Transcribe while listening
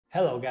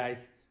Hello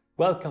guys,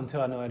 welcome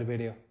to another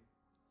video.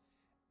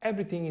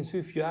 Everything in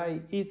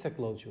SwiftUI is a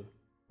closure,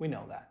 we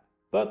know that.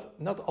 But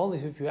not only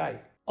SwiftUI,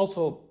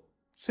 also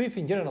Swift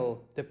in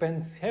general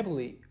depends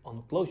heavily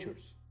on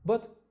closures.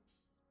 But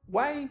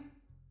why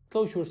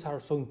closures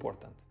are so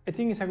important? I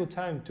think it's a good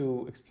time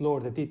to explore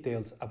the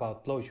details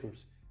about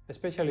closures,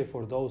 especially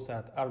for those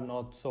that are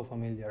not so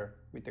familiar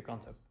with the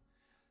concept.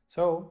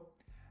 So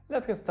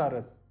let's get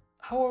started.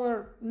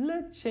 However,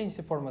 let's change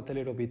the format a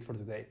little bit for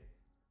today.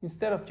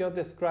 Instead of just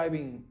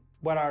describing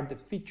what are the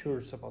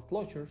features about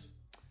closures,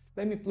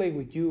 let me play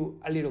with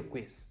you a little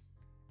quiz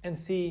and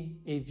see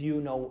if you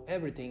know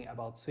everything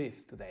about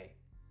Swift today.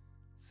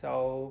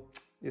 So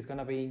it's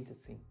gonna be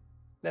interesting.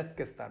 Let's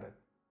get started.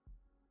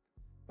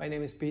 My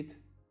name is Pete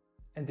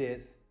and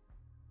this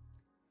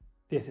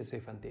is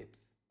Swift and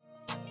Tips.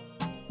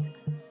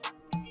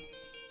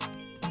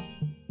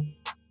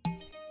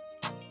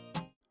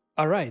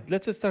 Alright,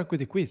 let's start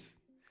with the quiz.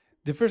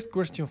 The first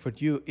question for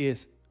you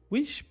is,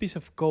 which piece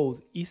of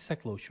code is a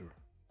closure?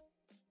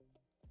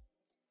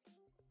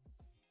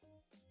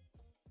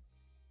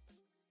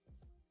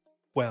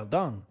 Well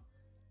done!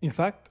 In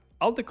fact,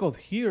 all the code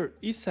here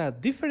is a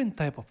different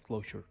type of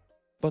closure,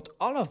 but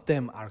all of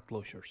them are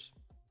closures.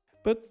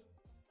 But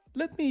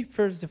let me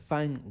first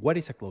define what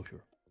is a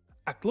closure.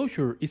 A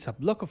closure is a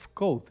block of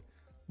code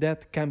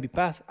that can be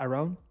passed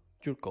around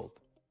your code.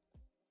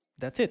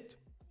 That's it.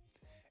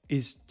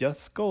 It's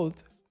just code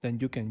that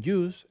you can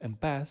use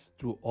and pass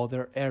through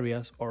other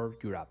areas or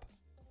your app.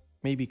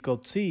 Maybe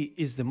Code C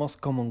is the most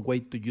common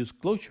way to use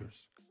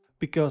closures,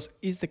 because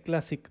it's the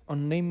classic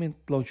unnamed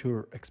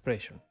closure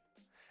expression.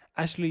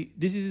 Actually,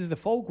 this is the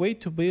default way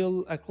to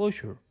build a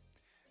closure,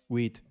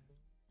 with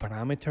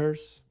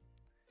parameters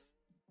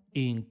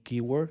in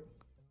keyword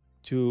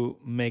to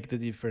make the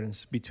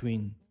difference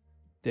between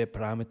the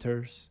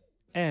parameters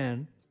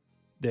and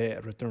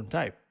the return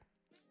type,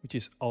 which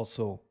is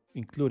also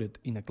included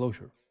in a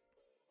closure.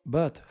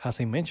 But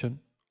as I mentioned,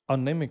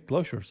 unnamed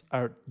closures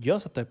are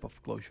just a type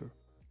of closure.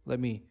 Let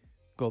me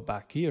go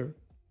back here.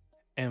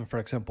 And for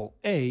example,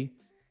 A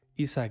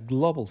is a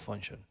global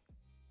function.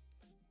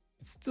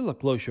 It's still a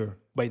closure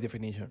by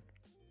definition.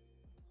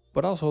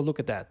 But also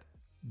look at that.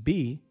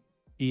 B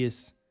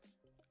is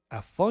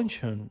a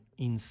function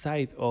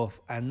inside of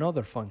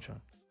another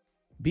function.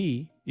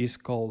 B is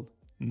called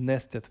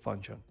nested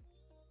function.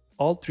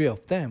 All three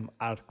of them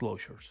are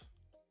closures.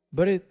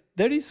 But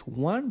there is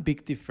one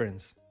big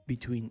difference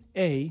between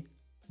A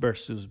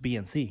versus B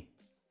and C.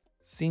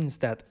 Since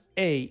that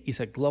A is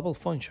a global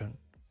function,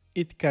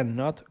 it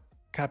cannot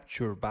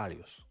capture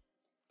values.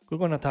 We're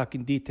gonna talk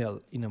in detail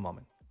in a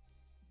moment.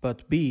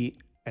 But B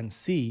and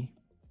C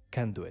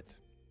can do it.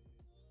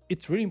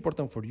 It's really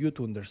important for you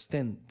to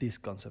understand this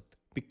concept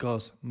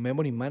because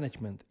memory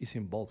management is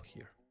involved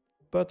here.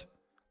 But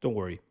don't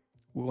worry,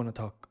 we're gonna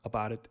talk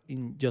about it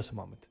in just a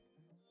moment.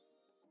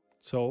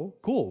 So,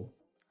 cool.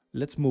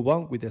 Let's move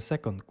on with the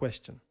second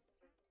question.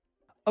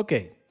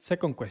 Okay,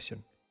 second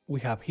question.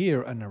 We have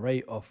here an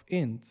array of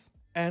ints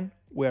and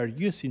we are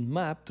using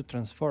map to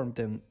transform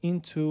them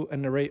into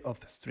an array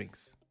of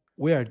strings.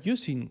 We are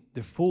using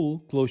the full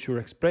closure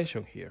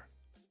expression here.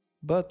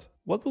 But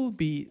what will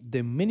be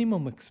the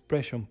minimum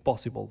expression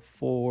possible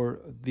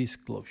for this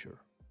closure?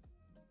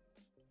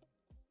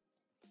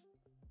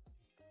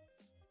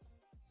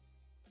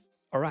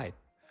 Alright,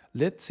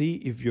 let's see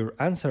if your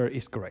answer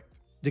is correct.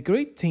 The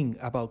great thing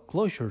about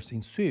closures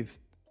in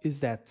Swift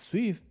is that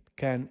Swift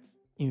can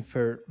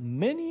infer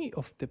many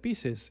of the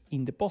pieces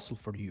in the puzzle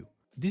for you.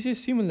 This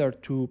is similar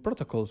to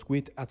protocols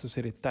with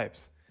associated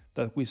types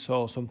that we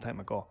saw some time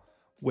ago,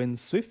 when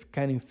Swift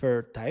can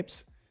infer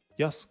types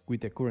just with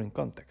the current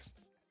context.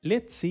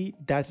 Let's see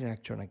that in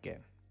action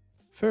again.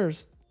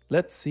 First,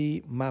 let's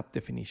see map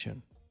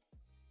definition.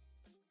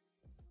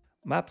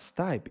 Map's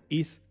type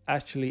is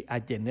actually a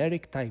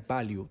generic type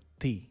value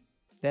T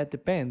that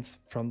depends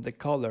from the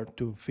color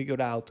to figure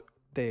out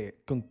the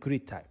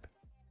concrete type.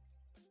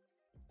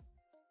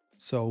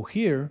 So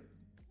here,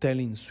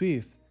 telling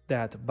Swift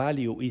that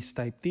value is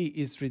type T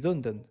is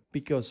redundant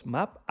because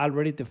map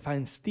already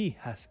defines T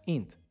as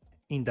int.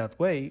 In that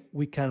way,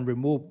 we can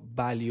remove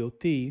value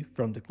T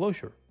from the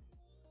closure.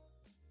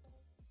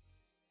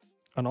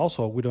 And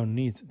also, we don't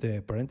need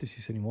the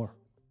parentheses anymore.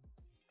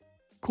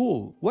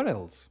 Cool, what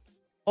else?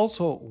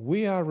 Also,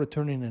 we are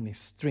returning a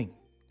string.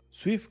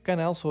 Swift can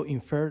also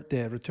infer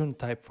the return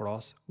type for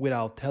us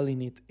without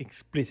telling it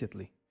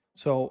explicitly.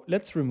 So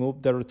let's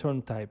remove the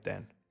return type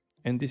then.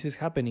 And this is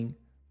happening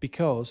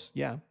because,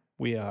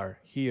 we are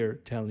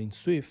here telling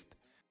Swift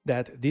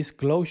that this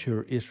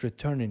closure is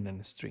returning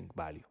a string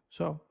value.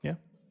 So,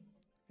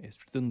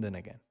 it's redundant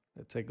again.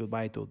 Let's say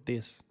goodbye to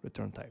this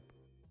return type.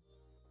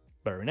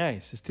 Very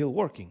nice, it's still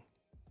working.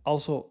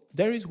 Also,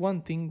 there is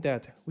one thing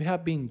that we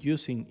have been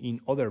using in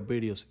other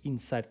videos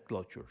inside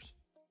closures.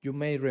 You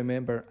may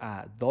remember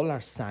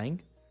a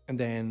 $sign and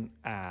then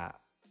a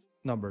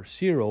number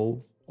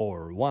 0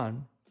 or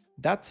 1.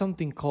 That's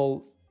something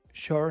called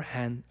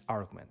shorthand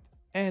argument.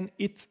 And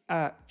it's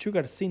a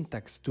sugar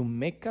syntax to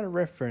make a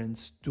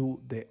reference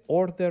to the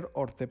order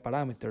of the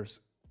parameters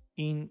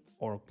in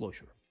our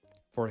closure.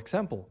 For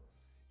example,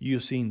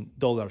 using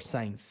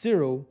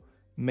 $0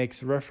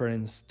 makes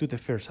reference to the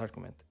first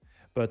argument,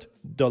 but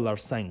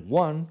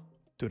 $1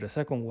 to the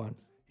second one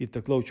if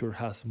the closure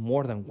has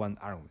more than one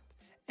argument,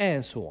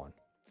 and so on.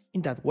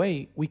 In that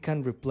way, we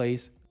can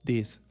replace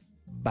this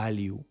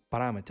value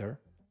parameter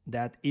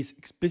that is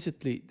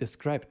explicitly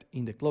described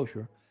in the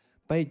closure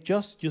by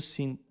just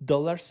using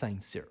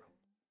 $0.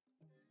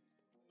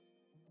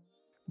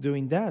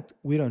 Doing that,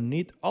 we don't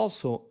need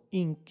also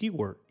in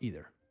keyword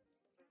either.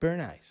 Very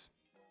nice.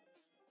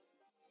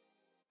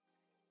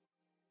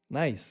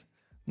 Nice.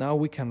 Now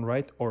we can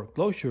write our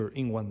closure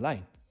in one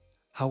line.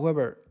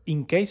 However,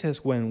 in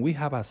cases when we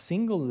have a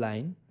single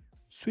line,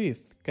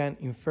 Swift can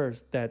infer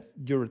that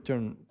your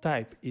return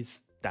type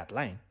is that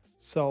line.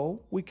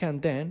 So we can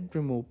then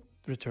remove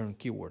return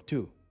keyword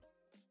too.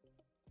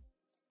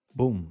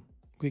 Boom.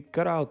 We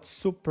got out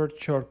super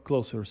short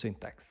closure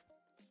syntax.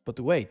 But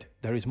wait,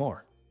 there is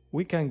more.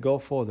 We can go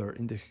further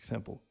in this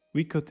example.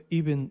 We could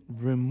even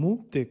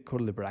remove the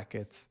curly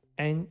brackets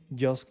and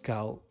just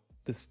call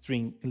the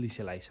string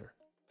initializer.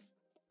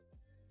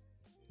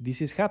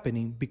 This is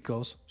happening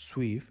because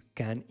Swift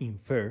can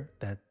infer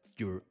that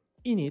your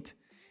init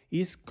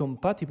is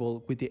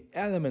compatible with the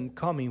element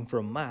coming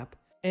from map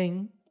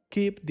and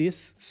keep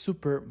this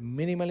super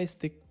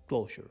minimalistic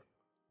closure.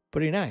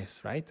 Pretty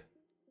nice, right?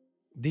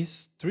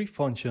 These three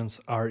functions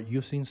are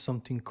using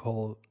something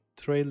called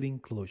trailing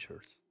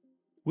closures,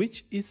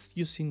 which is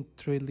using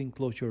trailing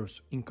closures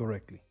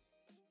incorrectly.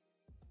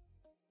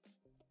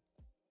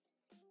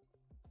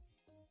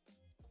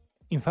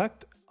 In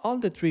fact, all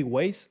the three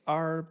ways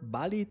are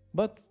valid,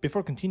 but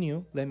before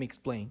continue, let me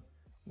explain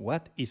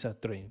what is a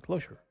trailing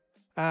closure.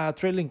 A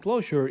trailing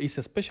closure is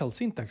a special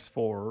syntax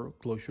for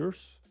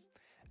closures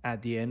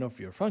at the end of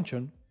your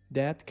function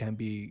that can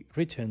be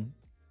written,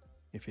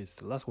 if it's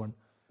the last one,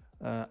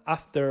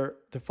 after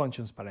the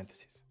function's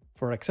parentheses.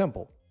 For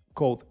example,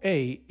 code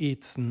A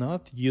is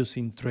not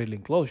using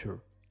trailing closure,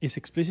 it's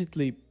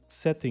explicitly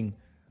setting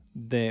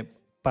the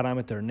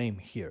parameter name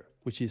here,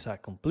 which is a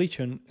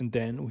completion, and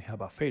then we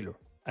have a failure.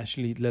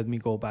 Actually, let me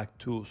go back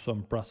to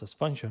some process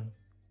function.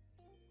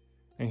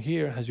 And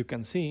here, as you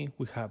can see,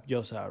 we have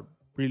just a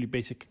really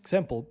basic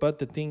example, but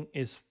the thing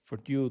is for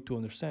you to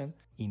understand,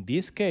 in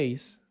this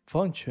case,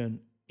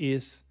 function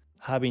is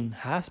having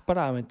has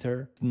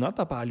parameter, not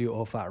a value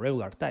of a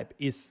regular type,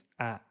 it's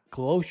a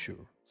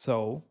closure.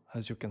 So,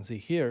 as you can see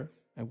here,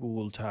 and we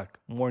will talk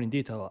more in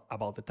detail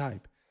about the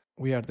type,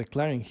 we are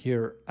declaring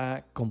here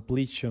a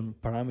completion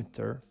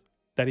parameter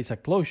that is a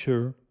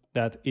closure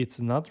that it's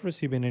not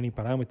receiving any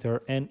parameter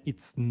and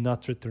it's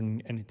not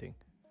returning anything.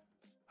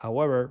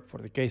 However, for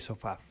the case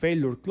of a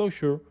failure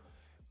closure,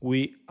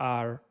 we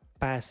are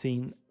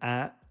passing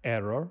an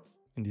error,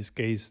 in this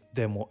case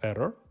demo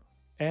error,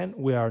 and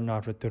we are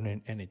not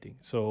returning anything.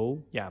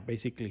 So yeah,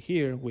 basically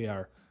here we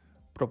are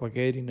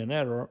propagating an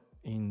error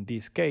in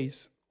this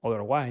case.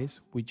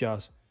 Otherwise, we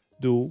just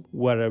do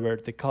whatever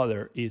the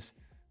caller is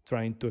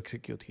trying to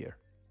execute here.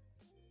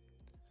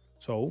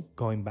 So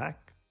going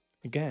back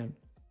again,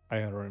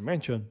 I already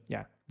mentioned,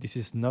 yeah, this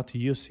is not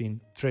using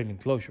trailing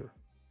closure.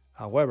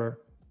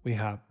 However, we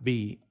have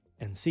B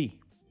and C.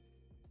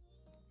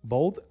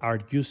 Both are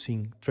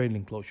using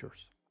trailing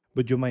closures,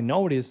 but you might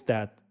notice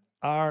that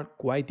are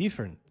quite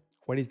different.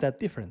 What is that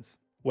difference?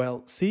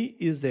 Well, C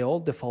is the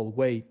old default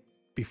way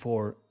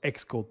before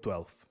Xcode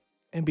 12,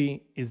 and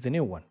B is the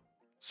new one.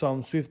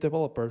 Some Swift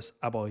developers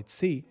avoid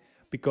C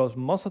because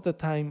most of the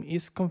time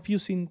it's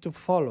confusing to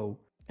follow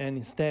and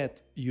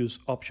instead use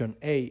option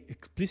A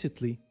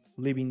explicitly,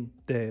 leaving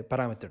the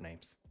parameter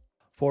names.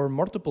 For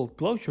multiple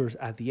closures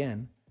at the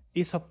end,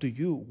 it's up to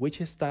you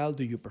which style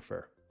do you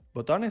prefer.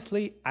 But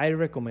honestly, I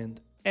recommend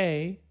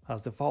A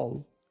as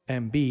default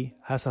and B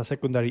has a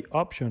secondary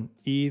option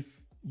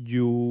if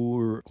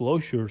your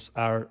closures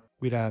are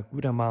with a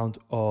good amount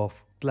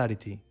of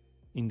clarity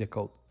in the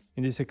code.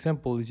 In this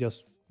example, it's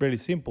just really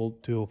simple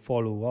to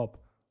follow up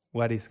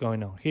what is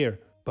going on here.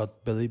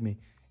 But believe me,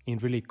 in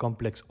really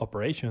complex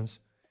operations,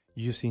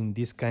 using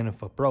this kind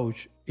of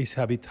approach is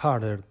a bit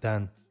harder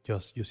than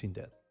just using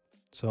that.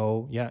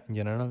 So yeah, in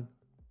general,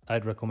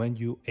 I'd recommend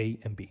you A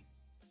and B.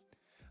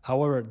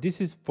 However,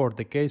 this is for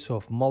the case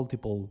of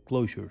multiple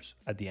closures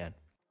at the end.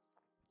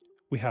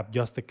 We have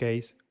just the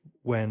case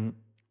when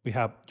we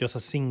have just a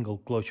single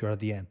closure at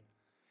the end.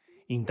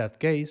 In that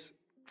case,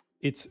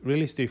 it's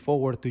really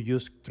straightforward to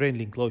use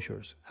trailing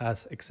closures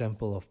as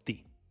example of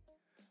T.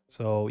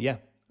 So yeah,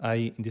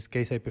 in this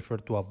case, I prefer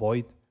to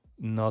avoid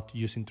not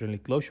using trailing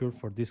closure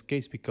for this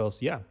case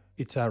because yeah,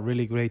 it's a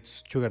really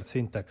great sugar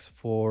syntax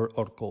for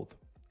our code.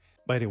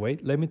 By the way,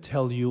 let me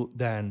tell you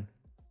that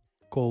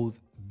code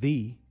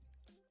D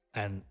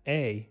and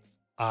A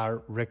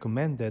are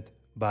recommended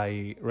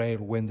by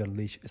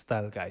RayWenderlich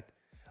style guide.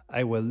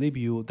 I will leave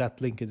you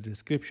that link in the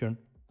description,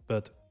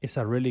 but it's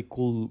a really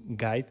cool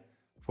guide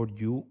for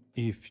you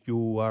if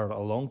you are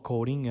alone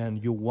coding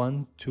and you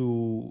want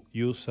to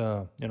use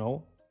a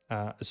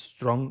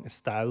strong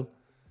style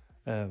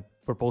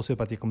proposed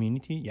by the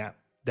community. Yeah,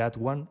 that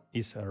one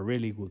is a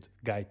really good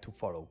guide to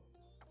follow.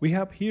 We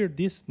have here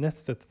this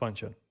nested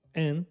function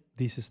and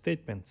these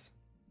statements.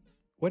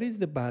 What is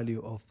the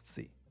value of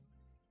C?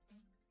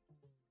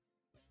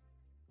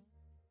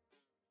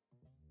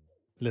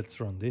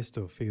 Let's run this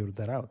to figure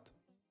that out.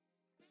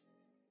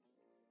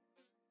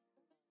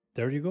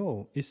 There you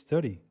go, it's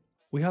 30.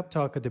 We have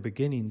talked at the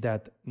beginning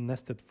that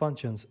nested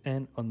functions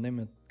and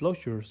unnamed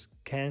closures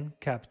can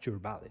capture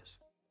values.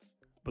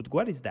 But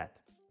what is that?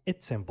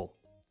 It's simple.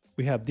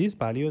 We have this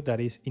value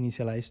that is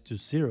initialized to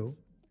 0,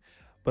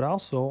 but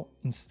also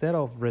instead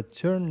of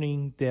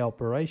returning the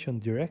operation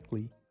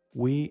directly,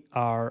 we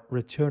are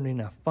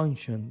returning a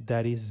function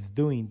that is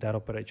doing that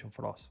operation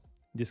for us.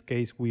 In this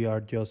case, we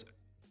are just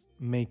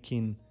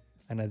making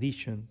an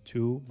addition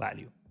to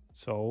value.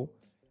 So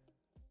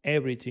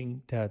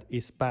everything that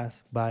is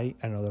passed by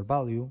another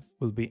value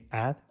will be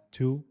add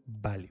to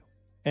value.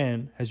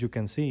 And as you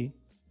can see,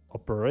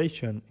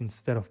 operation,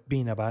 instead of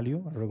being a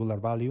value, a regular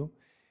value,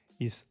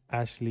 is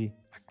actually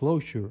a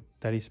closure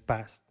that is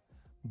passed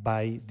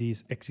by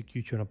this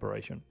execution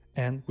operation.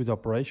 And with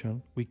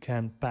operation, we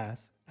can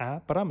pass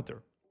a parameter.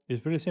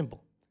 It's very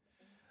simple.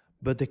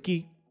 But the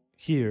key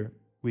here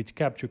with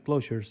capture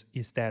closures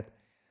is that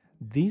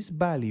this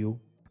value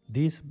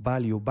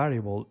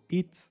variable,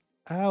 it's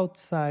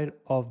outside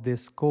of the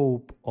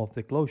scope of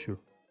the closure.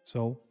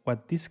 So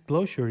what this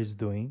closure is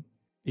doing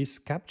is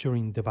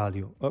capturing the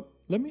value.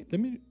 Let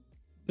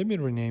me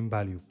rename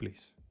value,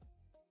 please.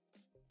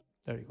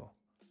 There you go.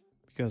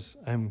 Because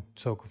I'm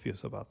so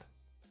confused about it.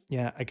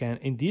 Yeah, again,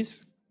 in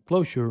this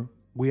closure,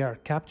 we are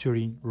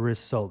capturing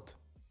result.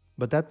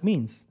 But that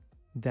means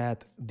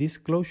that this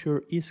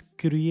closure is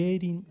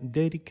creating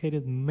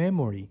dedicated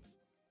memory,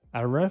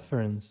 a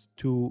reference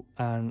to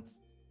a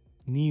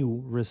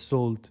new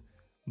result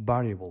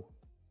variable.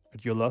 Are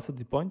you lost at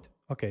the point?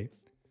 Okay.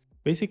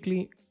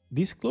 Basically,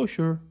 this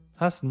closure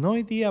has no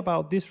idea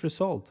about this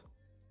result.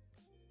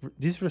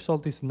 This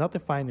result is not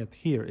defined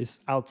here,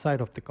 it's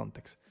outside of the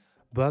context.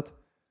 But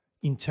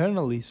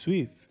internally,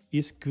 Swift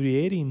is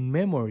creating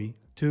memory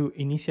to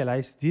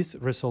initialize this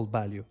result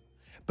value.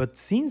 But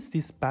since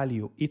this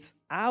value is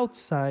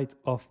outside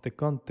of the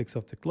context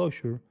of the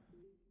closure,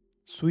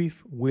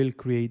 Swift will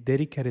create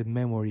dedicated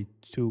memory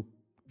to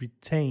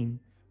retain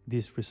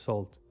this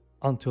result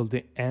until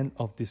the end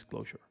of this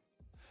closure.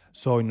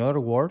 So in other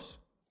words,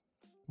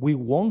 we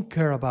won't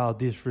care about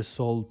this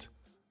result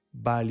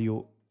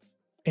value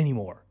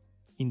anymore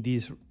in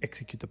this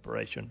execute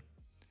operation.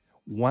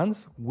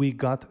 Once we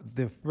got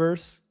the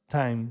first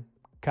time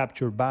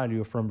capture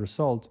value from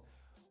result,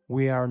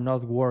 we are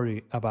not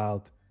worried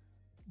about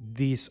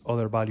this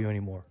other value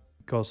anymore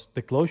because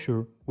the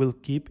closure will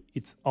keep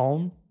its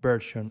own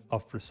version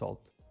of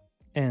result.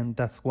 And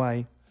that's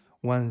why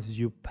once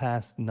you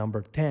pass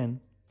number 10,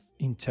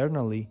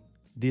 internally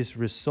this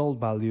result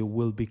value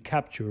will be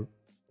captured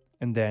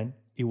and then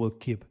it will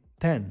keep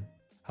 10.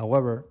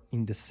 However,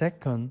 in the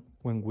second,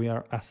 when we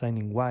are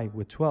assigning y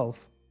with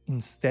 12,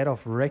 instead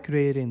of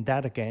recreating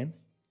that again,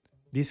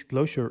 this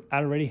closure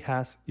already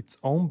has its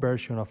own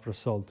version of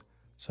result.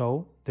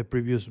 So the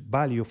previous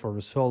value for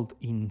result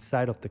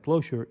inside of the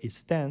closure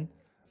is 10,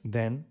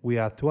 then we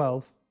add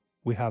 12,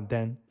 we have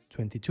then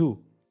 22.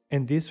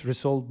 And this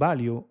result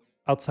value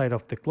outside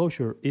of the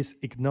closure is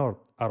ignored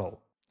at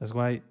all. That's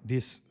why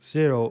this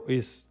 0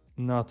 is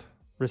not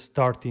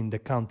restarting the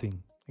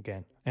counting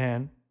again.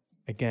 And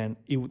again,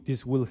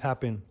 this will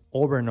happen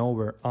over and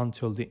over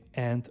until the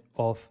end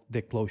of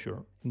the closure.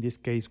 In this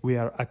case, we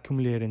are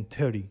accumulating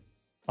 30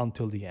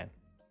 until the end.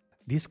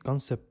 This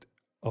concept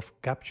of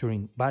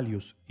capturing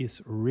values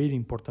is really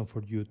important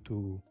for you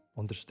to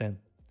understand,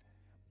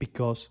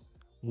 because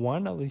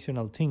one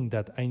additional thing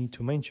that I need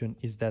to mention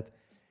is that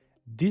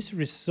this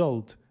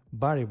result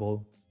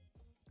variable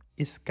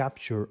is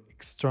captured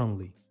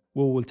externally.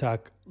 We will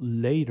talk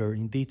later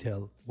in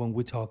detail when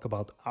we talk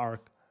about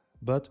arc,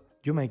 but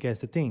you may guess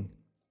the thing.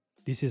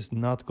 This is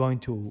not going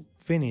to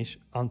finish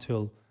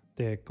until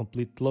the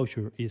complete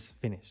closure is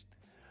finished.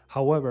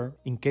 However,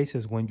 in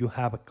cases when you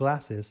have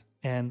classes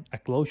and a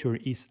closure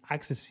is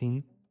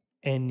accessing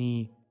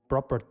any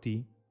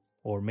property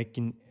or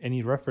making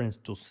any reference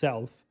to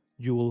self,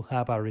 you will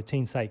have a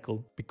retain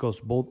cycle because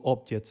both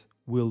objects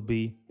will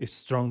be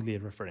strongly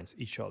reference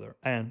each other,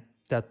 and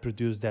that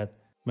produces that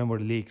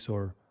memory leaks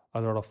or a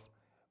lot of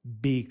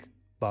big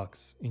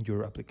bugs in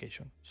your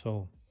application.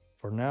 So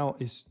for now,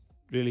 it's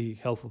really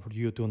helpful for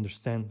you to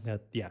understand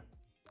that, yeah,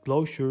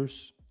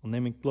 closures,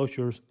 unnamed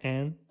closures,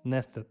 and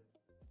nested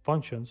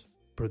functions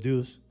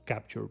produce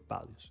capture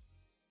values.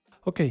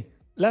 Okay,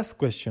 last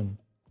question.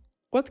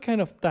 What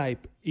kind of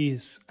type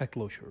is a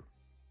closure?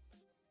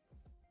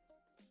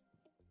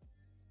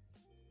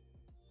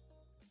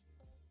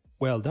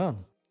 Well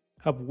done.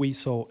 As we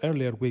saw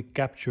earlier with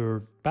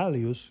captured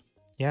values,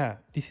 yeah,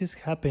 this is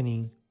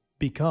happening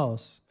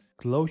because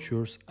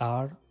closures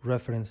are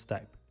reference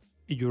type.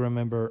 If you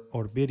remember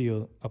our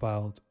video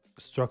about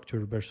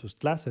structure versus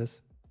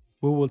classes,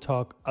 we will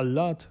talk a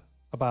lot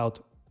about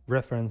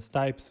reference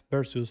types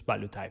versus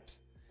value types.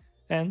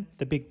 And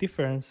the big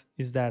difference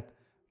is that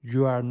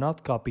you are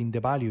not copying the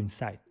value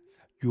inside.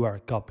 You are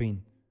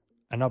copying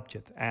an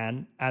object,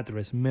 an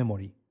address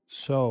memory.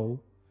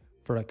 So,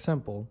 for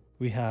example,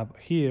 we have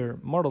here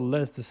more or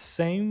less the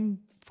same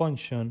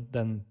function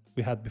than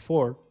we had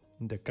before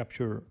in the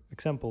capture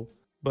example,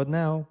 but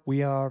now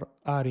we are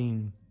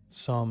adding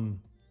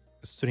some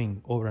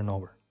string over and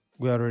over.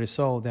 We already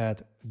saw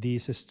that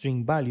this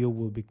string value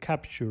will be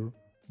captured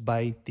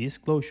by this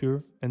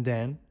closure, and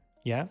then,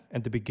 yeah,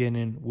 at the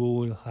beginning we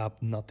will have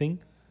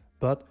nothing,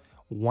 but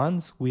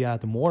once we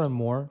add more and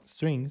more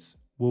strings,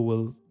 we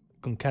will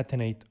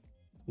concatenate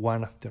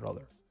one after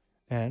other.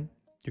 And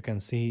you can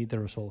see the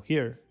result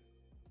here.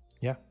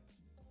 Yeah,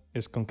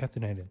 it's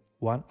concatenated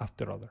one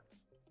after other.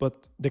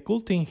 But the cool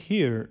thing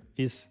here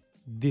is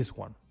this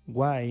one.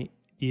 Y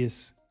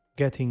is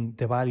getting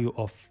the value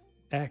of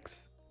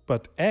X,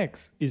 but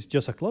X is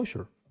just a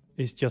closure.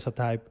 It's just a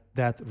type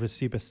that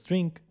receives a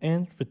string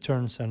and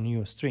returns a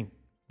new string.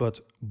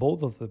 But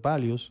both of the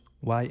values,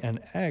 Y and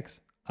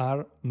X,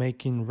 are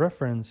making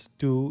reference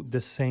to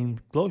the same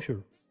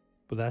closure.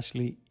 But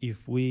actually,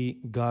 if we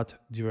got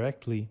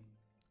directly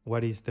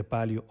what is the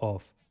value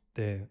of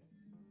the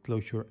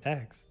closure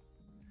X,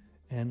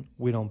 and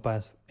we don't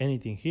pass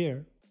anything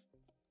here,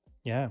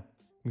 yeah,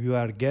 you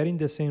are getting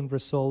the same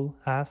result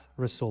as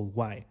result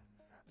Y,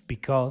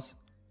 because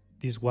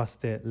this was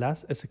the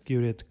last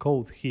executed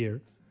code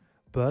here,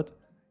 but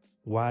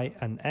Y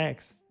and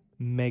X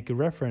make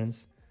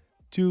reference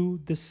to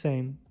the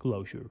same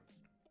closure.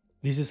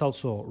 This is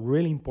also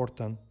really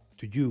important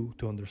to you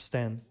to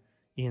understand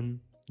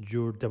in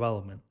your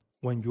development.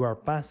 When you are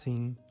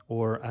passing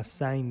or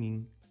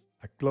assigning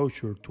a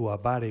closure to a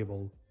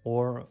variable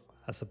or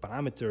as a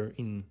parameter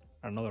in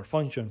another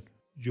function,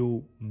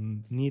 you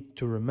need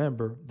to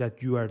remember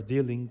that you are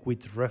dealing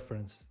with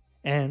reference.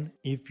 And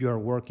if you are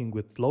working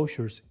with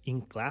closures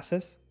in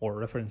classes or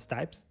reference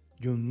types,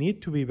 you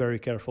need to be very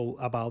careful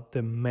about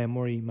the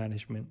memory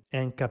management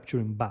and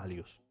capturing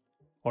values.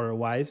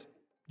 Otherwise,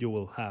 you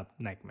will have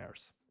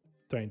nightmares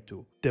trying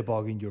to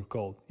debugging your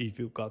code if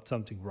you got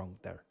something wrong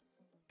there.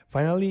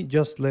 Finally,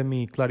 just let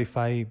me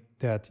clarify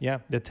that, yeah,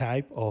 the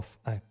type of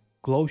a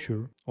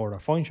closure or a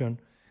function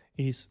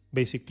is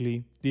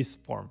basically this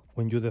form.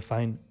 When you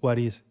define what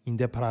is in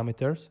the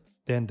parameters,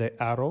 then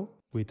the arrow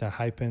with a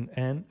hyphen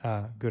and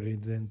a greater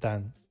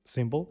than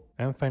symbol,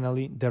 and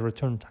finally the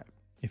return type.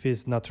 If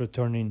it's not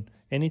returning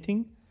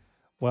anything,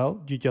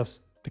 well, you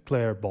just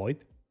declare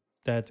void,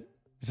 that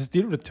is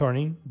still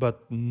returning,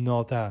 but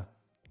not a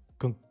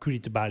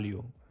concrete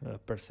value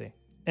per se.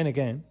 And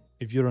again,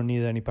 if you don't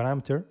need any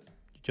parameter,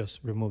 you just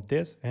remove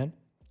this and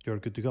you're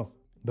good to go.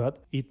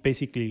 But it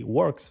basically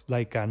works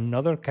like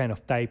another kind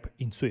of type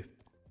in Swift,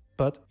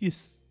 but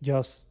it's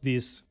just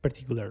this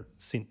particular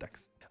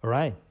syntax. All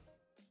right,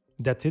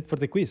 that's it for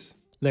the quiz.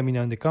 Let me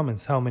know in the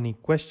comments how many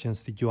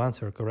questions did you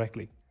answer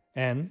correctly.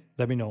 And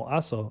let me know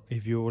also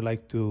if you would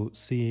like to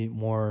see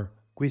more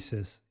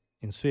quizzes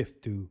in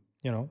Swift to,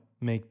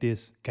 make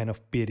these kind of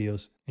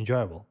videos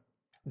enjoyable.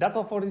 That's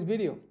all for this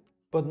video,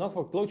 but not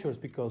for closures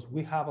because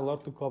we have a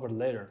lot to cover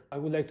later. I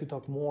would like to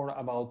talk more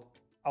about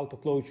auto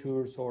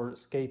closures or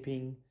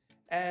escaping,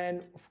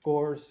 and of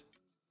course,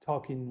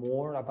 talking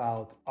more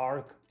about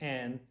arc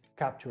and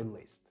capture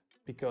list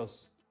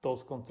because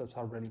those concepts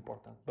are really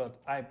important,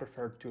 but I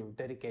prefer to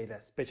dedicate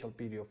a special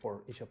video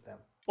for each of them.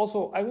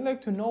 Also, I would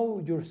like to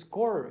know your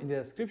score in the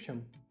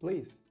description,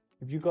 please.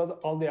 If you got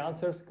all the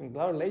answers,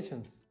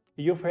 congratulations.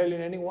 If you failed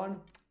in any one,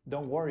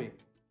 don't worry.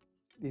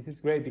 This is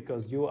great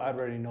because you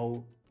already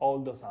know all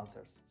those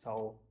answers,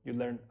 so you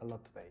learned a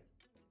lot today.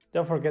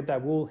 Don't forget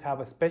that we'll have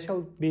a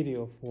special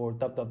video for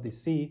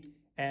WWDC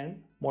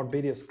and more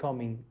videos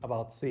coming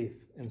about Swift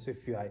and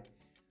SwiftUI.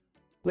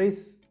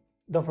 Please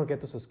don't forget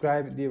to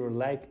subscribe, leave a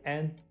like,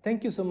 and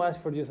thank you so much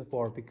for your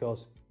support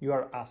because you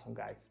are awesome,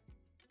 guys.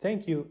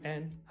 Thank you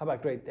and have a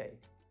great day.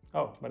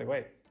 Oh, by the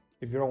way,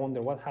 if you're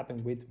wondering what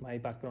happened with my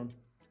background,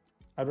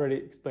 I already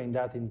explained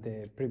that in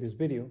the previous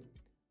video.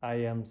 I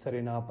am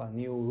setting up a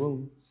new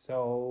room,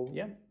 so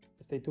yeah,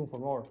 stay tuned for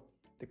more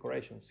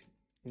decorations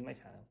in my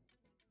channel.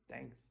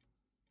 Thanks.